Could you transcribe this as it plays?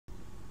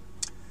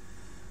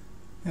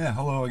Yeah,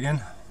 hello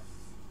again.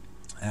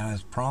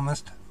 As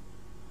promised,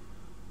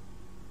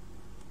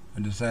 I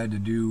decided to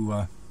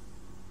do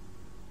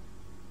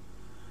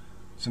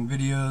some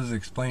videos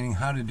explaining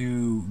how to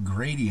do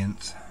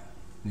gradients,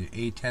 the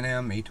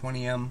A10M,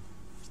 A20M,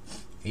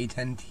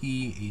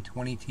 A10T,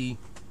 A20T.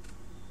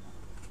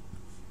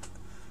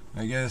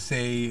 I gotta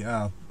say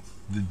the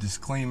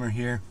disclaimer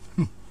here,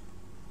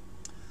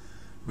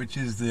 which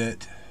is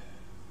that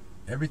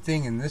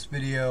everything in this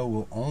video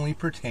will only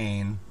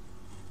pertain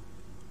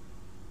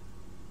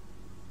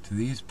to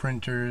these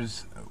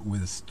printers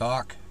with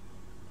stock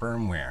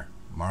firmware,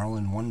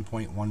 Marlin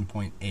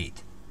 1.1.8.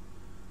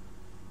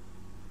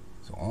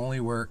 So only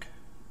work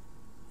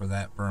for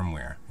that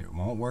firmware. It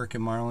won't work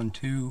in Marlin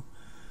 2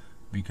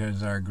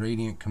 because our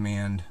gradient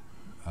command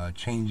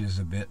changes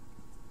a bit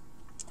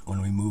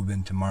when we move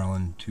into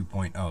Marlin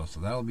 2.0.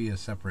 So that'll be a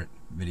separate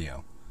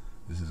video.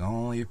 This is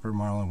only for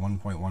Marlin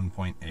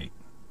 1.1.8.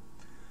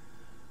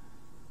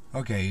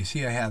 Okay, you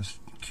see I have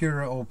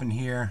Keira open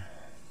here,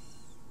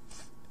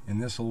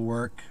 and this will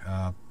work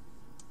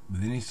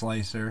with any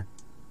slicer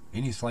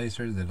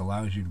that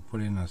allows you to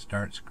put in a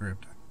start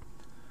script,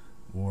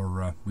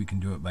 or we can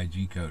do it by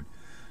G-code.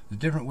 There's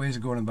different ways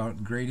of going about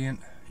the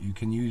gradient. You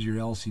can use your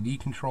LCD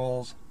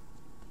controls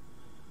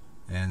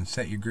and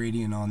set your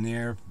gradient on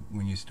there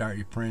when you start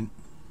your print,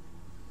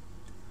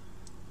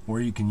 or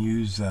you can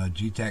use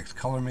Geeetech's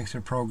color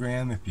mixer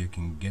program if you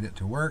can get it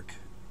to work,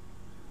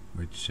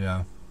 which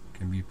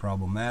can be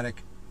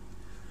problematic.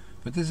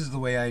 But this is the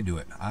way I do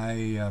it.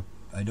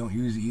 I don't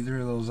use either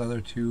of those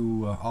other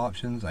two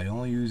options. I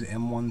only use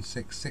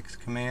M166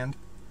 command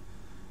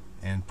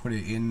and put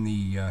it in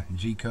the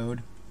G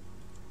code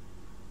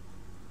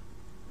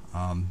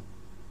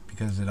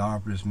because it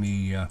offers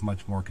me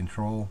much more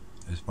control.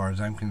 As far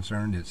as I'm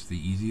concerned, it's the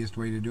easiest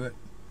way to do it.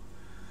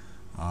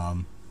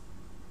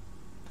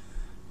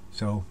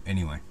 So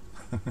anyway,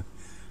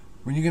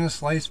 when you're going to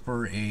slice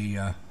for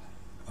the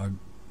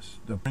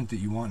print that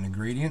you want in a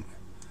gradient,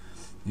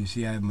 you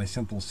see I have my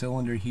simple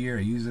cylinder here.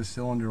 I use this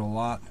cylinder a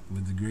lot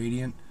with the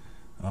gradient.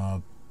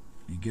 You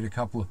get a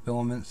couple of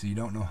filaments, so you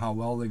don't know how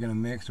well they're going to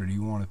mix, or do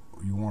you want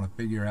to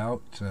figure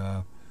out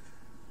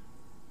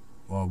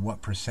well,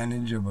 what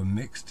percentage of a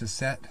mix to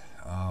set.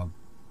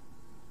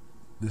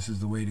 This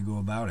is the way to go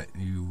about it.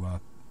 You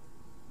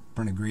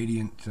print a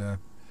gradient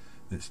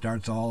that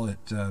starts all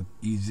at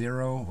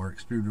E0 or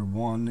extruder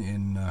 1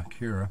 in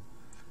Keira,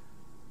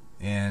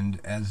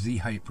 and as Z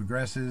height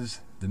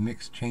progresses, the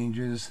mix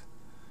changes,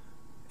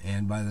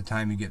 and by the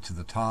time you get to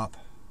the top,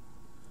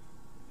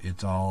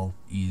 it's all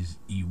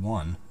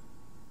E1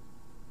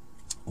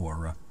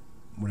 or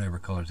whatever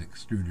color's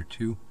extruder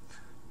 2.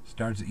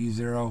 Starts at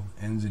E0,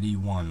 ends at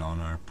E1 on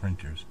our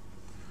printers.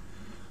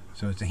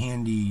 So it's a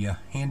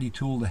handy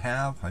tool to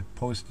have. I've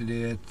posted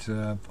it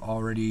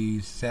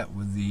already set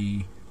with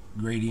the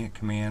gradient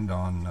command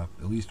on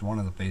at least one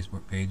of the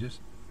Facebook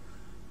pages,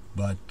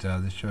 but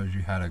this shows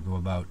you how to go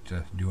about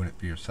doing it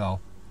for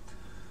yourself.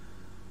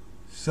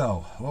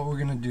 So what we're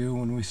going to do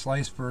when we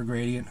slice for a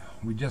gradient,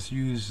 we just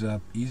use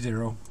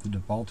E0, the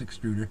default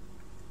extruder,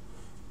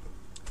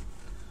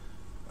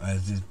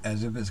 as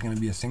if it's going to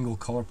be a single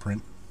color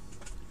print.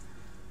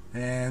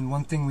 And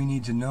one thing we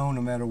need to know,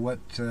 no matter what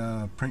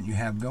print you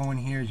have going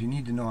here, is you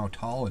need to know how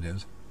tall it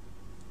is.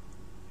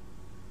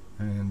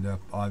 And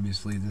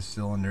obviously this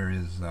cylinder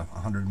is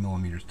 100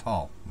 millimeters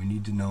tall. We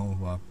need to know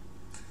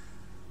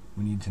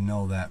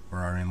that for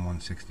our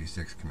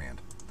M166 command.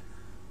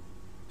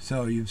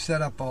 So you've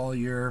set up all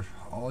your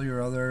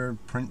other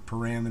print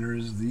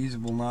parameters. These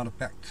will not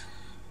affect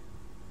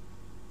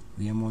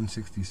the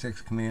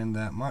M166 command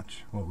that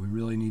much. What we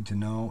really need to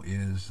know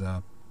is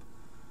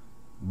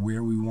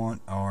where we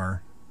want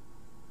our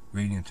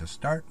gradient to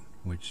start,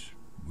 which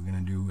we're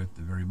going to do at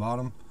the very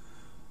bottom,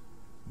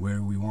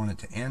 where we want it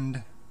to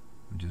end,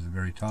 which is the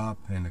very top,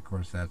 and of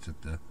course that's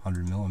at the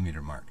 100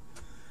 millimeter mark.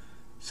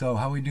 So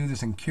how we do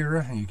this in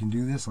Keira, and you can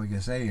do this, like I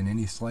say, in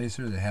any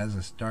slicer that has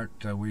a start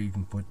where you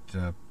can put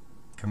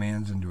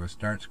commands into a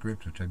start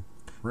script, which I'm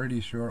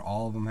pretty sure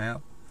all of them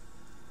have.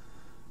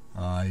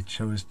 I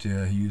chose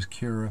to use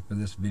Keira for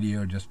this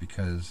video just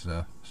because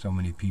so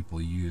many people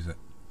use it.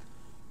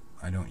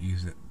 I don't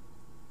use it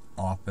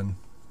often,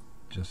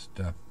 just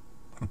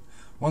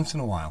once in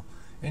a while.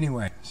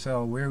 Anyway,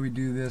 so where we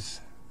do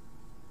this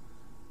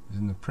is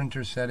in the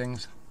printer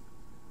settings,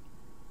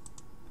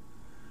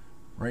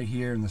 right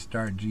here in the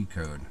start G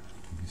code.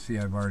 You can see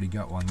I've already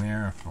got one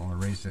there. I'll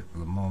erase it for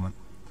the moment.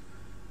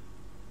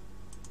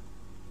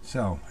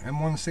 So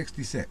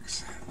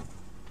M166.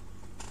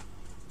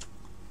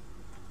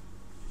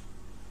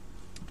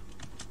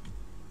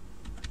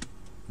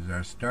 Is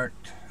our start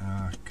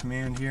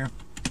command here.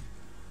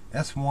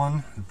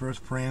 S1, the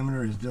first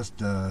parameter, is just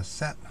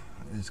set.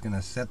 It's going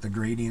to set the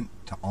gradient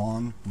to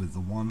on with the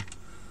 1.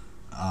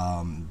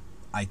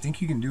 I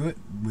think you can do it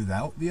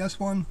without the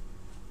S1,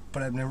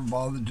 but I've never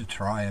bothered to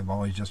try. I've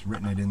always just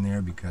written it in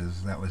there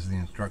because that was the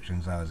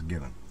instructions I was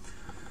given.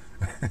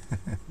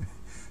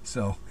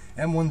 So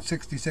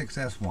M166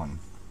 S1.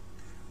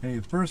 Now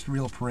your first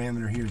real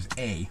parameter here is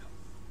A.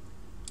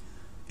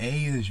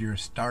 A is your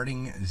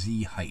starting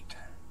Z height.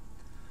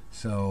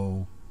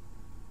 So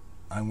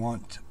I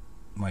want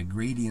my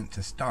gradient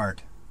to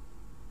start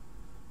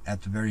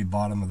at the very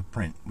bottom of the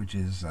print, which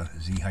is a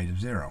Z height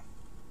of 0.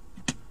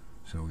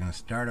 So we're going to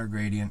start our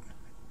gradient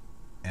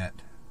at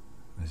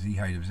a Z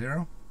height of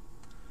 0.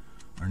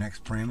 Our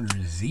next parameter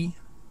is Z.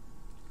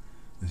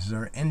 This is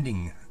our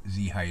ending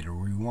Z height, or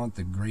where we want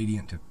the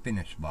gradient to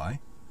finish by.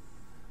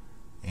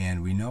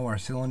 And we know our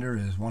cylinder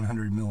is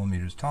 100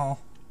 millimeters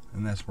tall,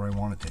 and that's where I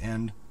want it to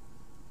end.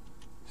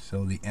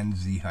 So the end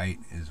Z height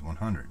is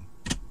 100.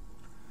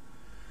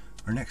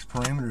 Our next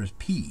parameter is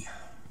P.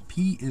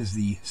 P is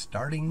the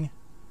starting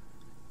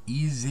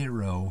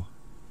E0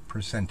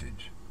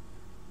 percentage.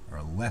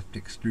 Our left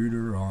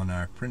extruder on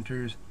our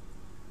printers,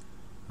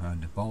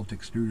 default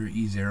extruder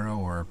E0,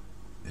 or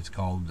it's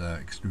called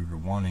extruder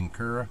 1 in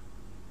Keira.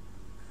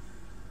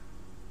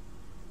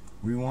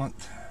 We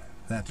want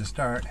that to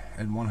start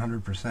at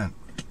 100%.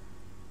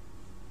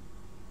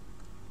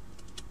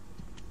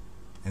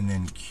 And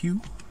then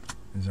Q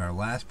is our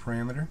last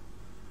parameter,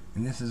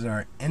 and this is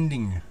our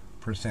ending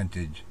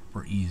percentage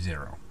for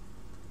E0.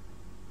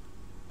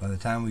 By the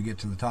time we get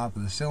to the top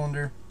of the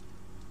cylinder,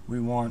 we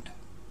want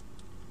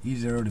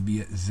E0 to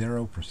be at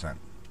 0%.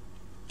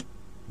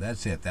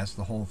 That's it. That's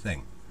the whole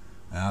thing.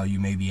 Now you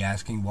may be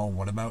asking, well,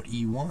 what about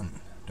E1?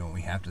 Don't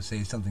we have to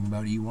say something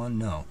about E1?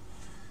 No.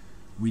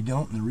 We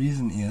don't, and the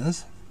reason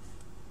is,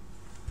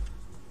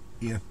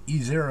 if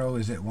E0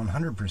 is at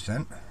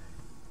 100%,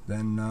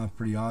 then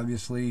pretty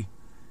obviously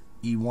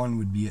E1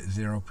 would be at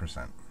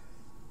 0%.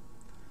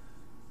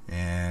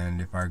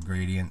 And if our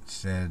gradient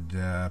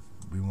said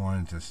we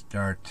wanted to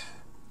start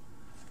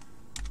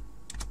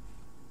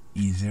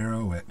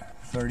E0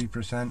 at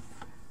 30%,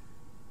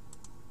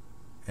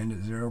 end at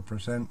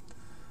 0%,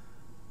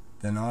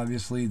 then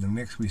obviously the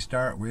mix we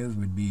start with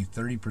would be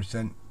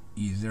 30%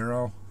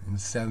 E0 and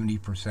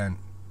 70%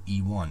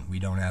 E1. We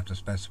don't have to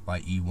specify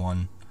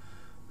E1.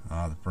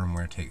 The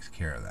firmware takes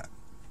care of that.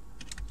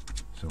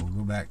 So we'll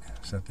go back,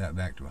 set that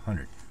back to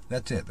 100.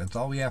 That's it. That's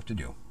all we have to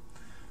do.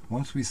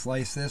 Once we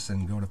slice this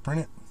and go to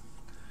print it,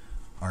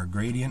 our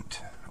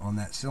gradient on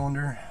that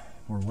cylinder,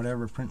 or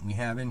whatever print we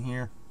have in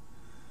here,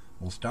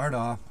 will start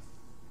off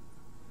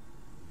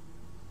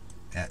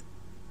at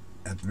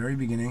the very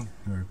beginning,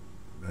 or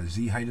a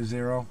Z height of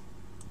 0,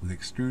 with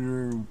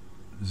extruder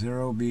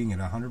 0 being at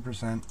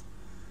 100%, and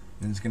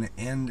it's going to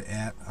end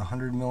at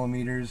 100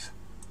 millimeters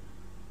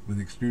with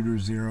extruder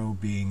 0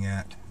 being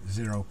at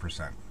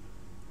 0%.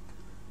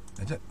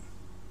 That's it.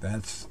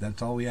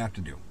 That's all we have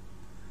to do.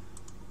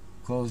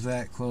 Close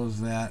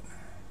that,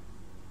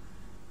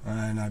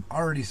 and I've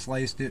already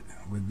sliced it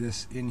with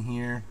this in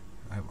here.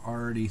 I've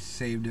already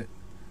saved it.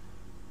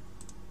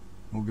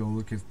 We'll go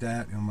look at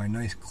that on my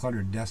nice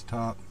cluttered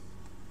desktop.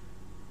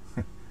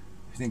 If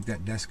you think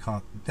that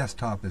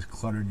desktop is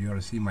cluttered, you ought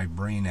to see my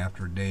brain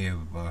after a day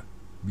of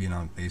being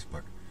on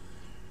Facebook.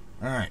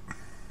 Alright,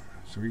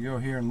 so we go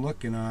here and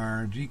look in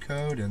our G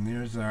code, and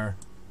there's our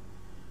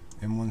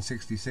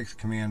M166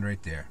 command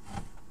right there.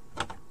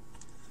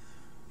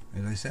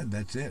 As I said,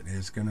 that's it.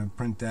 It's going to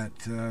print that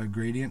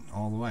gradient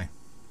all the way.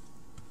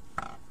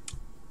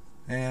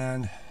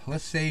 And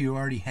let's say you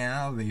already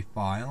have a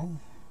file,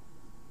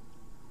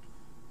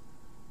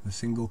 a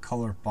single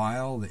color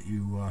file that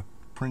you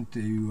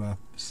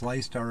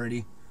sliced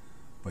already,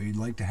 but you'd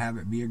like to have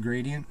it be a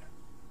gradient.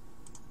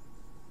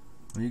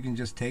 Well, you can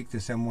just take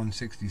this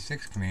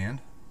M166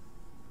 command.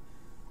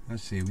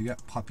 Let's see, we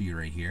got puppy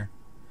right here.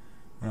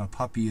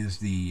 Puppy is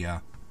the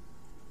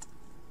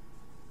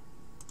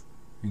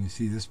you can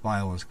see this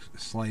file is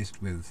sliced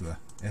with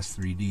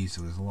S3D,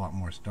 so there's a lot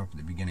more stuff at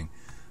the beginning.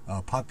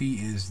 Puppy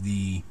is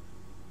the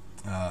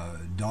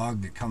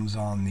dog that comes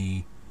on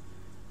the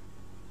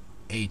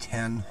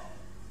A10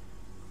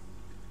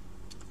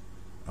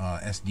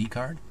 SD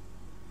card.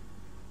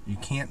 You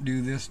can't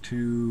do this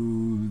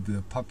to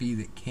the puppy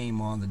that came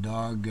on the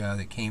dog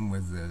that came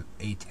with the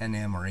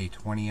A10M or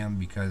A20M,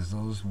 because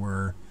those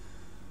were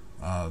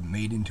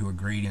made into a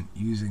gradient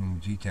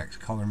using Geeetech's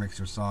color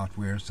mixer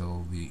software,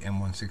 so the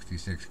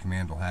M166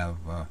 command will have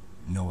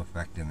no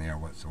effect in there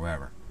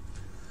whatsoever.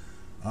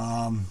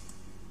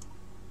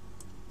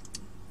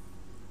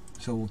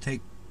 So we'll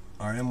take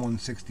our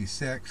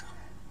M166.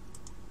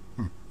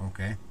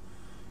 Okay.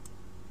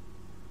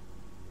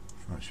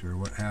 Not sure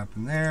what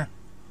happened there.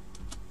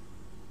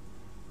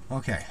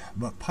 Okay,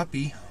 but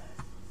puppy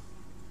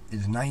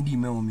is 90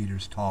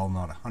 millimeters tall,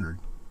 not 100.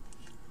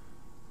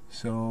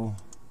 So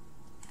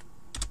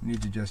we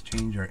need to just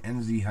change our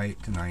NZ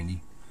height to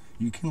 90.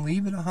 You can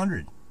leave it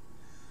 100.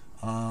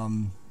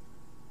 And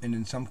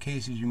in some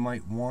cases you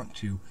might want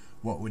to.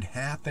 What would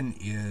happen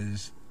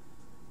is,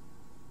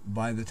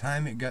 by the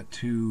time it got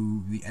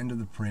to the end of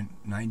the print,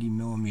 90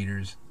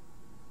 millimeters,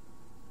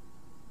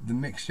 the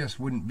mix just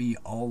wouldn't be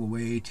all the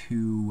way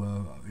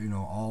to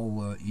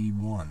all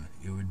E1.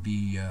 It would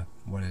be at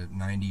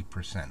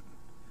 90%.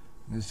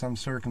 There's some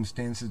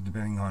circumstances,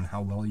 depending on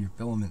how well your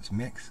filaments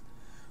mix,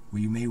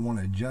 where you may want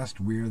to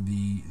adjust where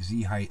the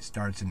Z height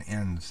starts and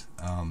ends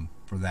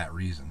for that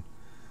reason.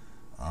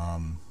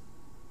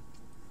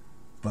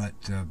 But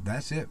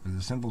that's it for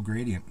the simple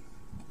gradient.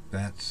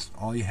 That's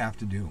all you have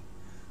to do.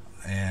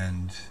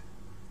 And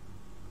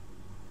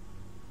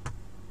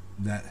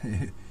that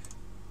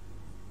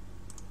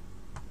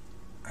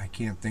I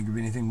can't think of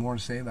anything more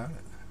to say about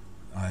it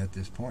at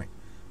this point.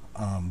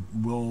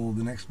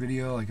 The next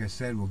video, like I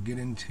said, we'll get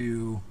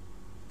into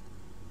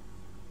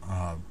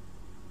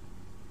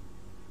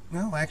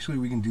well, actually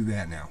we can do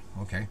that now.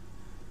 Okay,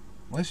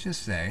 let's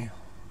just say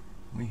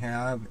we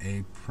have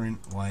a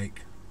print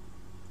like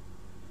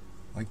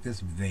this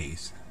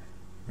vase.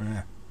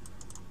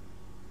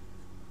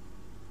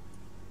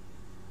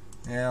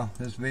 Yeah,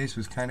 this vase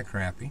was kind of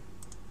crappy.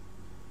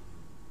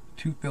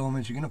 2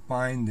 filaments. You're going to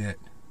find that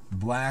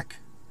black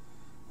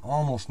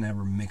almost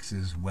never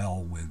mixes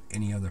well with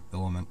any other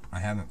filament. I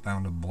haven't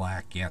found a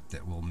black yet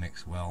that will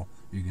mix well.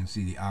 You can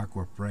see the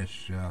aqua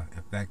fresh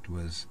effect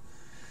was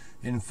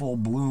in full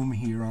bloom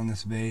here on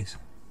this vase.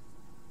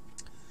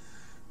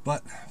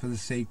 But for the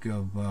sake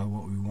of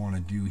what we want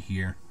to do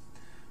here,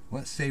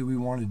 let's say we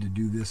wanted to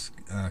do this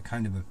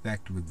kind of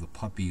effect with the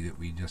puppy that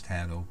we just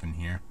had open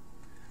here,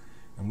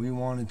 and we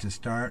wanted to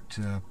start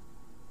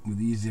with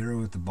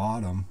E0 at the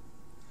bottom,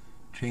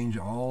 change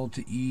all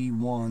to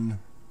E1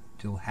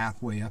 till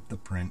halfway up the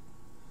print,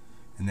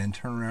 and then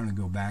turn around and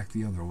go back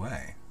the other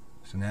way.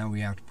 So now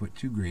we have to put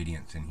 2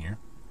 gradients in here.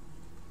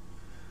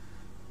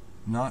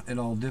 Not at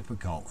all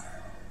difficult.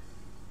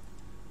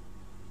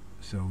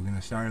 So we're going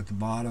to start at the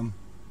bottom,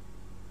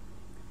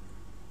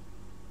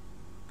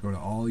 go to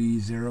all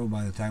E0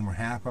 by the time we're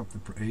half up the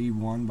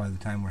E1 by the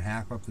time we're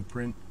half up the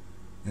print,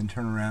 then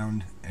turn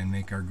around and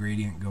make our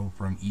gradient go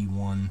from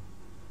E1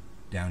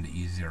 down to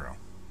E0.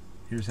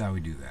 Here's how we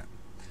do that.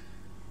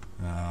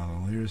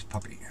 There's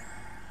puppy.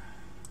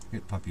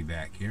 Get puppy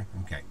back here.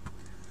 Okay.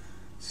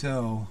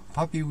 So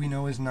puppy we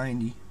know is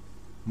 90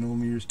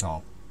 millimeters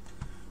tall,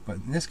 but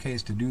in this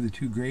case, to do the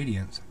 2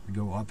 gradients, to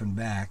go up and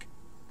back,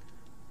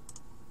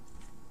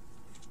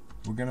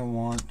 we're going to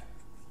want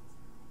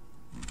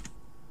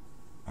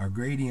our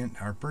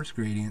gradient, our first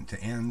gradient,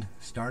 to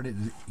start at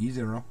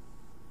E0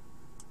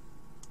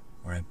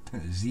 or at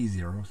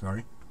Z0.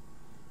 Sorry.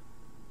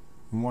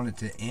 We want it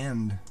to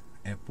end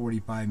at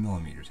 45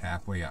 millimeters,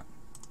 halfway up.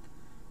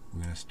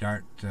 We're going to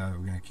start, we're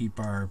going to keep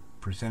our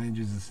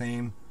percentages the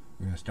same.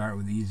 We're going to start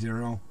with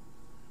E0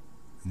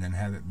 and then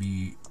have it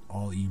be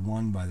all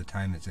E1 by the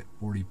time it's at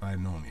 45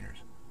 millimeters.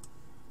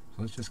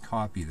 So let's just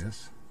copy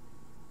this.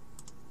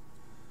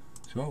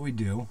 So what we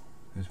do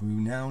is we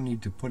now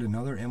need to put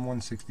another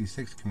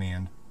M166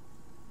 command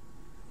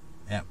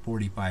at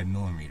 45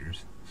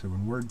 millimeters. So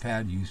in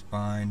WordPad, use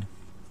find.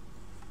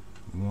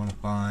 We want to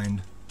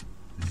find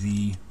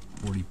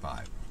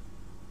Z45.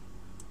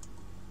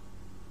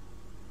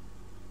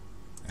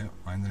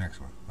 Find the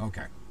next one.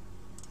 Okay.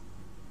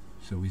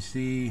 So we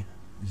see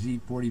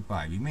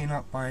Z45. You may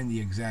not find the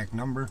exact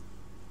number.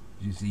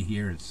 As you see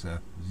here, it's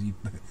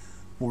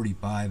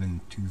Z45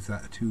 and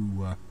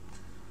 2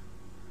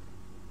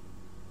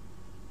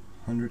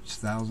 hundredths,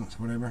 thousandths,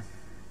 whatever.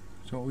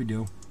 So what we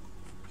do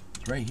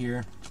is right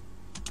here,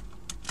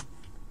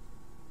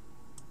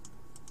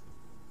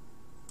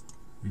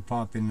 we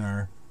pop in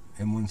our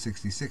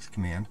M166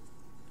 command.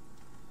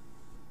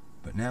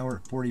 But now we're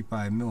at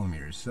 45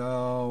 millimeters.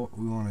 So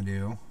what we want to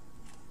do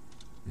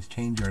is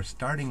change our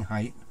starting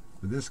height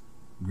for this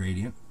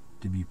gradient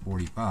to be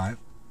 45.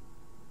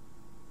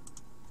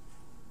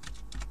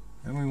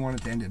 And we want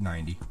it to end at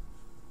 90.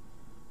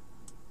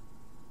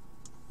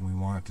 We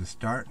want it to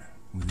start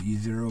with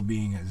E0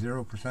 being at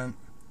 0%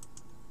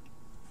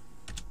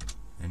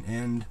 and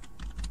end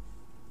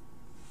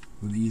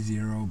with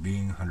E0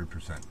 being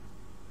 100%.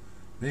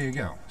 There you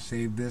go.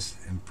 Save this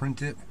and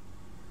print it.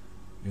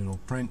 It'll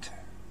print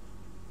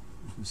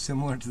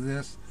similar to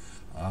this,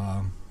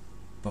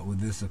 but with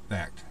this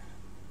effect.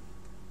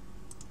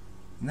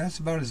 And that's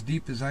about as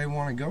deep as I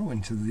want to go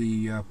into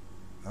the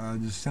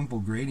just simple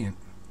gradient.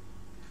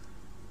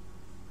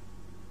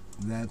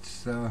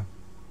 That's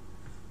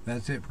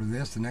it for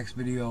this. The next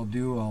video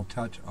I'll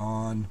touch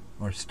on,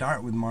 or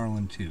start with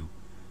Marlin 2.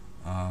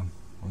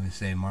 When I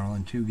say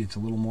Marlin 2 gets a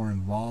little more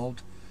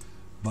involved,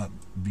 but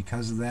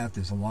because of that,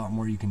 there's a lot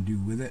more you can do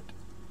with it.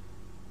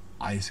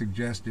 I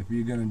suggest if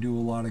you're going to do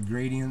a lot of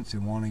gradients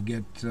and want to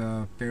get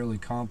fairly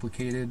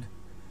complicated,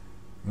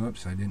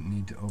 oops, I didn't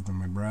need to open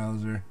my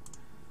browser.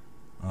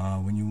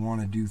 When you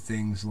want to do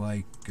things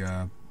like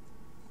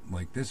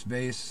this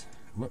vase,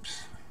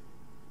 whoops,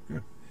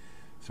 good.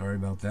 Sorry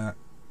about that.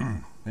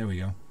 There we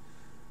go.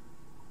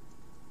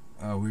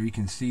 Where you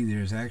can see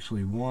there's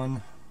actually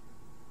 1,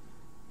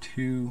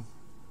 2,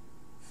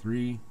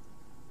 3,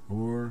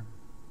 4,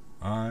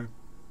 5,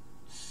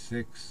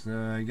 6,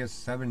 I guess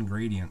 7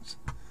 gradients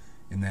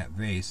in that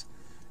vase.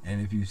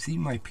 And if you see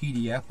my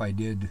PDF I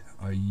did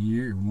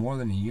more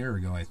than a year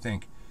ago, I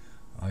think,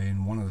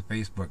 in one of the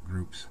Facebook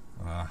groups,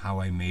 how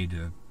I made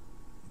a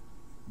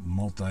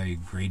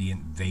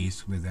multi-gradient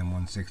vase with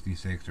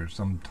M166 or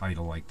some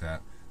title like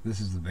that. This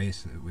is the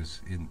vase that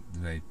was in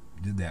that I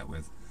did that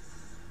with.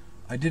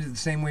 I did it the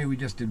same way we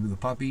just did with the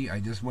puppy. I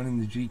just went in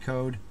the G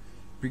code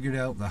figured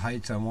out the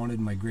heights I wanted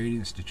my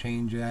gradients to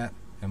change at,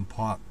 and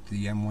popped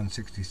the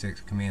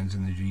M166 commands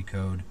in the G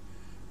code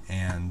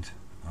and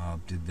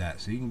did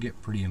that. So you can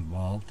get pretty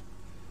involved.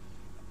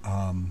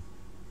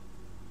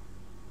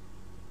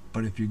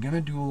 But if you're going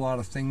to do a lot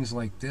of things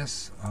like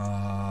this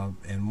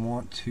and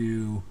want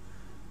to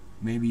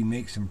maybe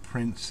make some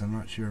prints, I'm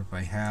not sure if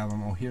I have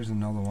them. Oh, here's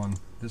another one.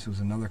 This was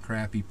another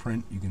crappy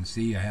print. You can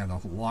see I had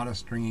a lot of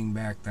stringing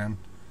back then.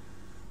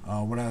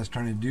 What I was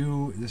trying to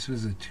do, this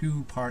was a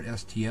 2-part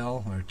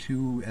STL, or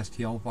 2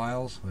 STL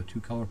files, a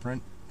 2-color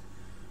print.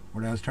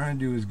 What I was trying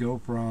to do is go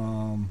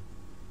from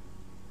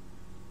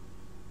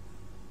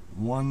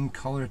one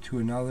color to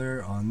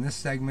another on this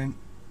segment,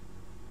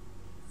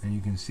 and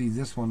you can see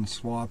this one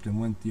swapped and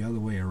went the other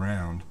way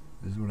around.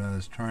 This is what I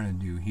was trying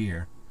to do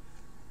here.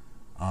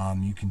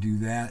 You can do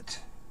that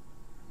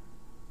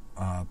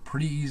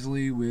pretty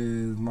easily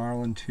with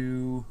Marlin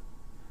 2.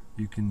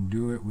 You can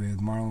do it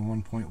with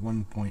Marlin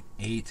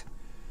 1.1.8,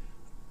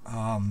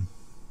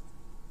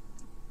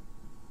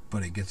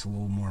 but it gets a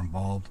little more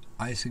involved.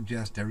 I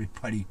suggest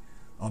everybody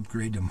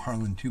upgrade to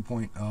Marlin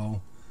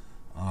 2.0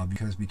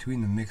 because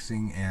between the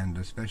mixing and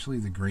especially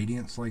the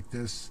gradients like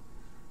this,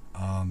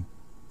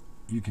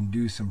 you can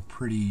do some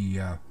pretty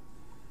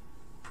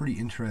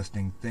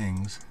interesting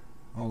things.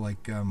 Oh,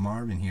 like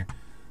Marvin here,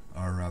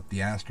 or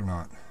the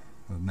astronaut,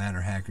 the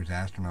Matter Hackers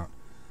astronaut.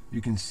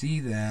 You can see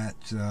that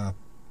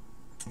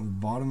the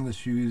bottom of the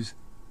shoes,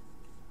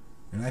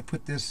 and I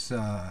put this.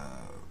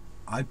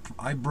 I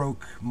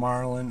broke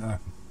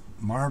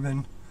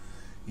Marvin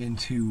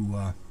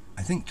into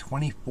I think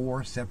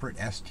 24 separate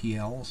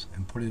STLs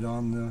and put it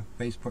on the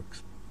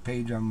Facebook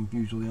page I'm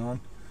usually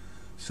on,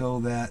 so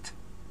that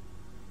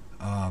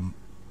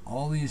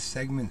all these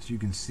segments you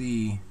can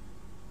see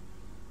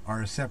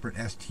are a separate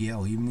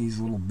STL, even these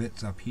little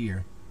bits up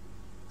here,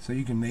 so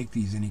you can make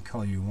these any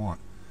color you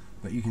want.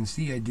 But you can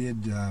see I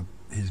did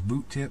his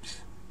boot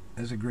tips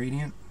as a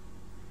gradient,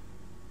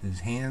 his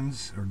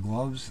hands or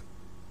gloves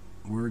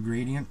were a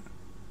gradient,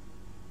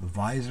 the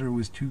visor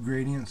was 2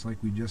 gradients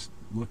like we just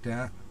looked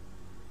at,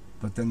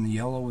 but then the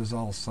yellow was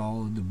all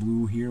solid, the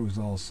blue here was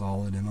all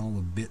solid, and all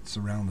the bits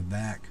around the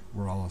back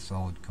were all a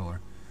solid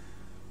color.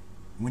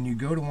 When you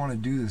go to want to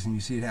do this and you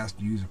see it has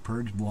to use a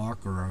purge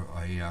block, or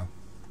a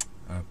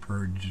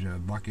purge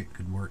bucket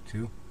could work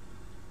too.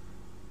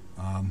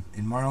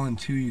 In Marlin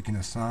 2 you can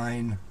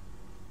assign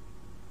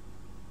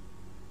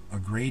a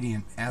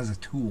gradient as a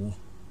tool,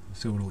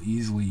 so it'll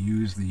easily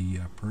use the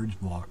purge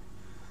block.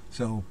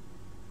 So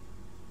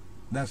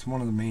that's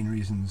one of the main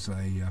reasons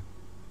I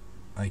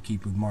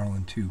keep with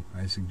Marlin 2.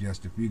 I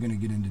suggest if you're going to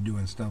get into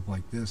doing stuff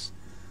like this,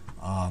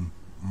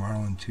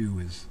 Marlin 2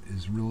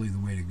 is really the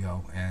way to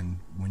go, and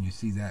when you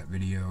see that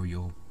video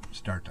you'll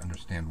start to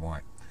understand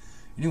why.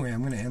 Anyway,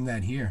 I'm going to end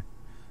that here.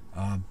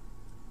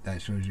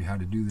 That shows you how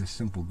to do this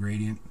simple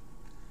gradient,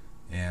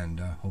 and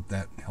hope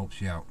that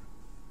helps you out.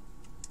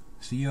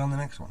 See you on the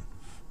next one.